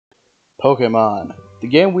Pokemon, the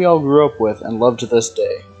game we all grew up with and love to this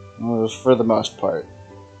day, for the most part.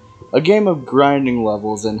 A game of grinding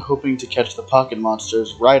levels and hoping to catch the pocket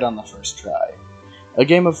monsters right on the first try. A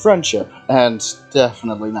game of friendship, and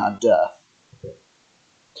definitely not death.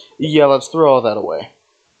 Yeah, let's throw all that away.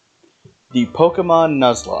 The Pokemon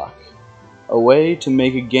Nuzlocke. A way to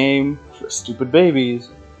make a game for stupid babies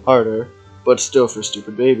harder, but still for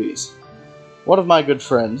stupid babies. One of my good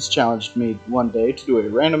friends challenged me one day to do a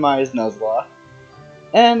randomized Nuzlocke,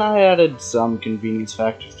 and I added some convenience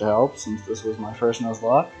factors to help since this was my first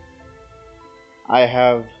Nuzlocke. I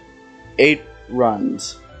have 8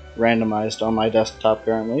 runs randomized on my desktop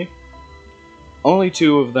currently. Only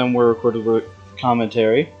 2 of them were recorded with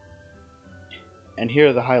commentary, and here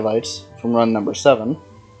are the highlights from run number 7.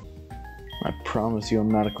 I promise you I'm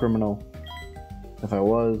not a criminal. If I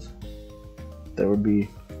was, there would be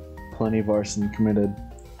plenty of arson committed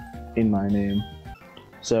in my name.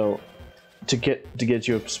 So, to get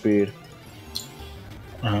you up to speed,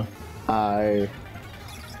 I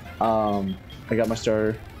got my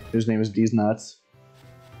starter, whose name is D's Nuts.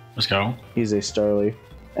 Let's go. He's a Starly,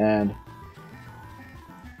 and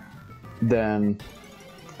then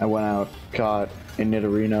I went out, caught a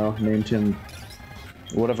Nidorino, named him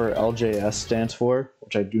whatever LJS stands for,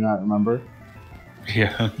 which I do not remember.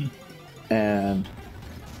 Yeah. And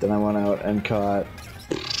then I went out and caught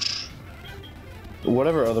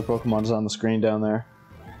whatever other Pokemon's on the screen down there.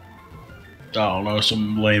 I don't know,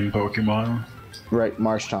 some lame Pokemon. Right,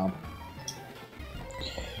 Marshtomp.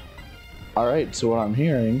 Alright, so what I'm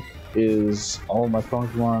hearing is all of my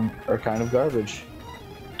Pokemon are kind of garbage.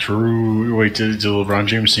 True. Wait, did LeBron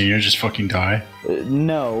James Sr. just fucking die?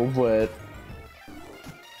 No, but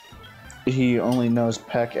he only knows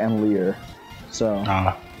Peck and Leer, so...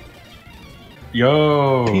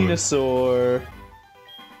 Yo! Venusaur!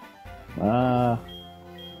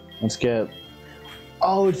 Let's get...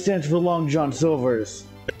 Oh, it stands for Long John Silver's!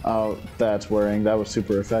 Oh, that's worrying. That was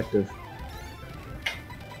super effective.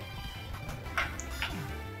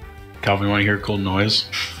 Calvin, you want to hear a cool noise?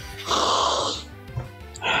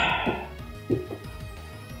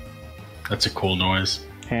 That's a cool noise.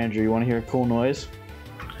 Andrew, you want to hear a cool noise?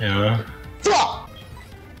 Yeah.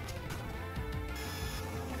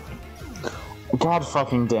 God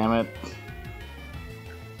fucking damn it.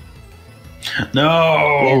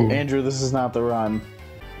 No! Andrew, this is not the run.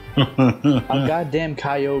 A goddamn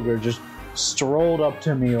Kyogre just strolled up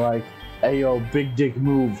to me like, hey yo, big dick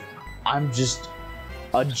move. I'm just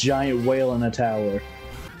a giant whale in a tower.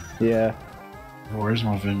 Yeah. Where's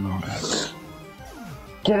my Venmo at?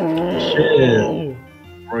 Shit.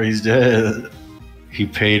 Bro, he's dead. He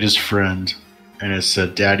paid his friend, and it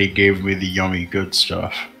said, Daddy gave me the yummy good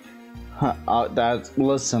stuff.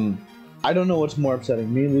 Listen, I don't know what's more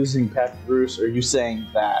upsetting, me losing Pat Bruce or you saying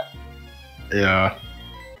that. Yeah.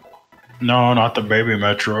 No, not the baby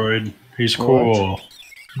Metroid. He's cool. What?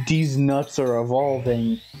 These nuts are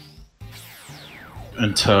evolving.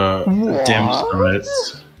 Into dim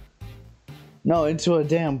summits. No, into a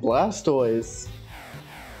damn Blastoise.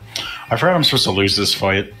 I forgot I'm supposed to lose this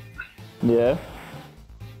fight. Yeah?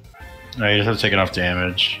 No, you just have to take enough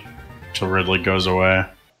damage till Ridley goes away.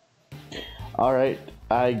 Alright,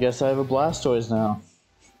 I guess I have a Blastoise now.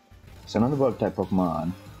 It's another bug type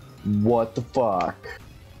Pokemon. What the fuck?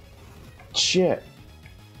 Shit.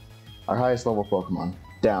 Our highest level Pokemon.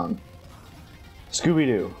 Down.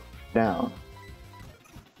 Scooby-Doo. Down.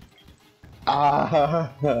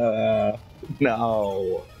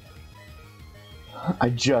 No. I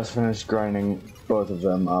just finished grinding both of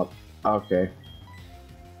them up. Okay.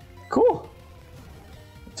 Cool.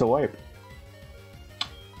 It's a wipe.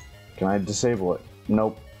 Can I disable it?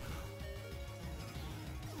 Nope.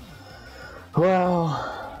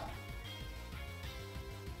 Well...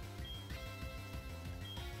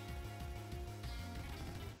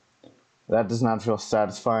 that does not feel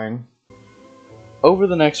satisfying. Over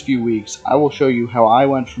the next few weeks, I will show you how I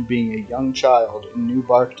went from being a young child in New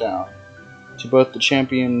Barktown to both the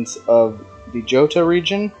champions of the Johto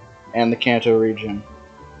region and the Kanto region.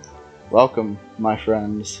 Welcome, my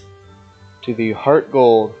friends, to the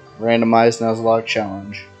HeartGold Randomized Nuzlocke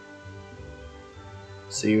Challenge.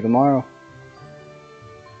 See you tomorrow.